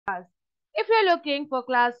If you're looking for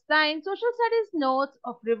Class 9 Social Studies notes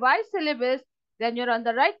of revised syllabus, then you're on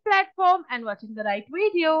the right platform and watching the right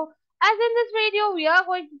video. As in this video, we are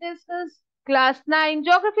going to discuss Class 9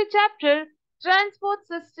 Geography chapter, Transport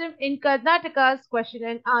System in Karnataka's question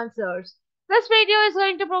and answers. This video is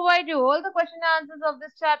going to provide you all the question and answers of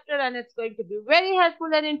this chapter, and it's going to be very helpful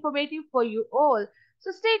and informative for you all.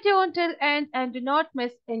 So stay tuned till end and do not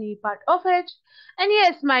miss any part of it. And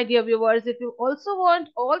yes, my dear viewers, if you also want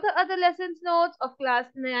all the other lessons notes of class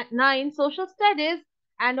 9 social studies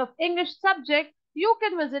and of English subject, you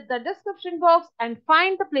can visit the description box and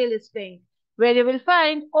find the playlist link where you will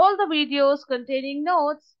find all the videos containing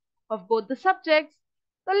notes of both the subjects.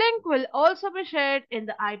 The link will also be shared in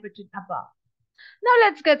the I button above. Now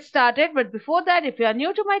let's get started. But before that, if you are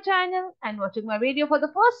new to my channel and watching my video for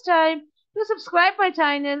the first time, do subscribe my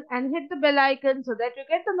channel and hit the bell icon so that you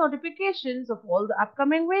get the notifications of all the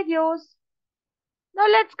upcoming videos. Now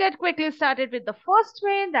let's get quickly started with the first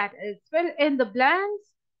way, that is fill in the blanks.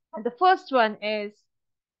 And the first one is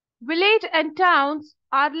village and towns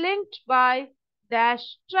are linked by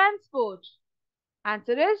dash transport.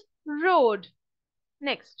 Answer is road.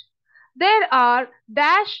 Next, there are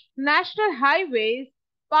dash national highways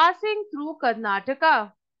passing through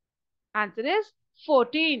Karnataka. Answer is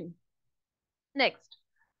 14. Next,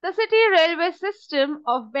 the city railway system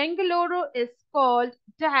of Bengaluru is called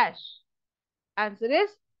dash. Answer is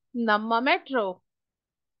Namma Metro.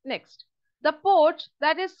 Next, the port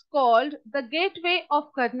that is called the gateway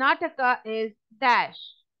of Karnataka is dash.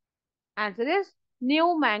 Answer is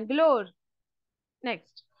New Mangalore.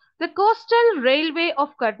 Next, the coastal railway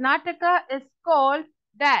of Karnataka is called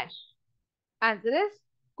dash. Answer is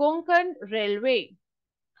Konkan Railway.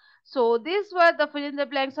 So these were the fill in the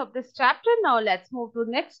blanks of this chapter. Now let's move to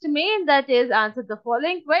next main, that is answer the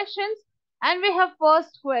following questions. And we have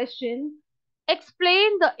first question.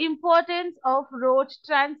 Explain the importance of road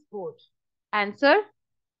transport. Answer.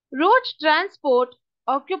 Road transport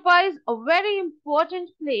occupies a very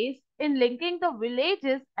important place in linking the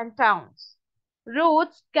villages and towns.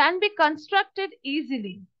 Roads can be constructed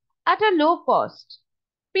easily at a low cost.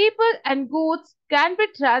 People and goods can be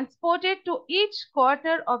transported to each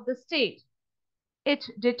quarter of the state. It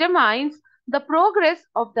determines the progress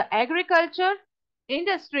of the agriculture,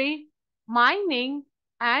 industry, mining,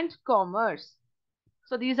 and commerce.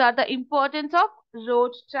 So these are the importance of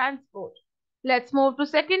road transport. Let's move to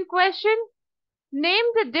second question. Name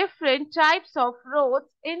the different types of roads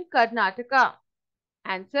in Karnataka.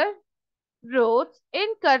 Answer. Roads in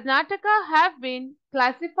Karnataka have been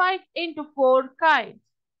classified into four kinds: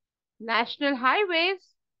 national highways,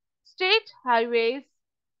 state highways,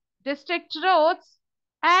 district roads,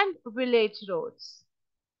 and village roads.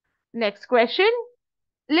 Next question.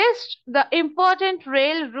 List the important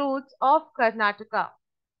rail routes of Karnataka.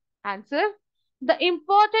 Answer. The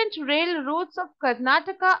important rail routes of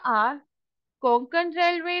Karnataka are Konkan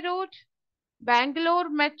Railway Route, Bangalore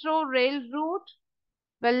Metro Rail Route,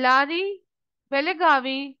 Bellary,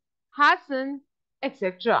 Belagavi, Hassan,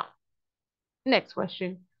 etc. Next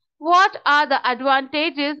question. What are the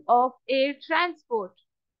advantages of air transport?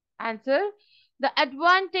 Answer. The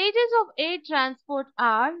advantages of air transport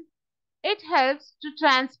are it helps to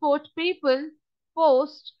transport people,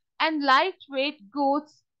 post, and lightweight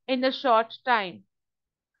goods in a short time.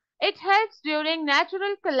 It helps during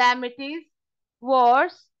natural calamities,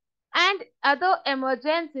 wars, and other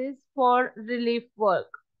emergencies for relief work.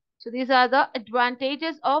 So these are the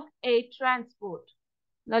advantages of air transport.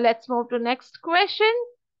 Now let's move to next question,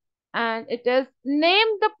 and it is name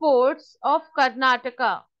the ports of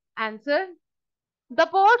Karnataka. Answer. The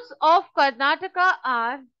ports of Karnataka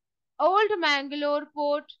are Old Mangalore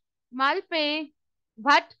Port, Malpe,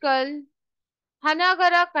 Bhatkal,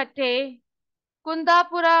 Hanagara-Katte,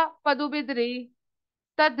 Kundapura Padubidri,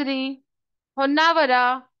 Tadri,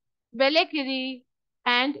 Honnavara, Belekiri,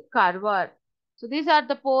 and Karwar. So these are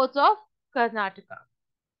the ports of Karnataka.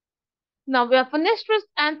 Now we are finished with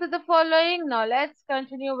answer the following. Now let's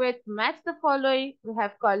continue with match the following. We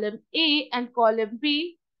have column A and column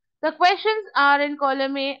B. The questions are in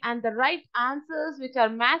column A and the right answers which are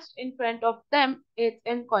matched in front of them is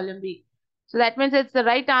in column B. So that means it's the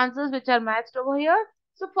right answers which are matched over here.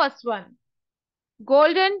 So first one,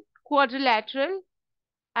 golden quadrilateral.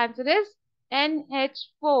 Answer is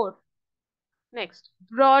NH4. Next,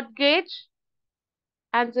 broad gauge.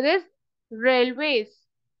 Answer is railways.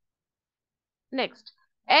 Next,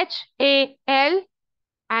 HAL.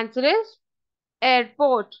 Answer is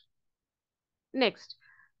airport. Next,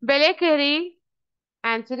 Belekeri.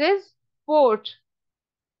 Answer is port.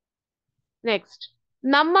 Next,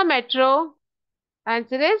 Namma Metro.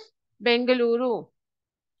 Answer is Bengaluru.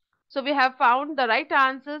 So we have found the right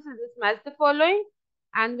answers in this match the following.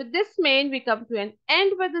 And with this main, we come to an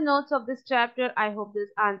end with the notes of this chapter. I hope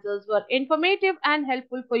these answers were informative and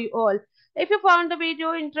helpful for you all. If you found the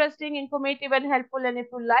video interesting, informative and helpful, and if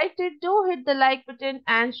you liked it, do hit the like button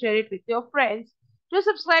and share it with your friends. Do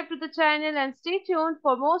subscribe to the channel and stay tuned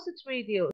for more such videos.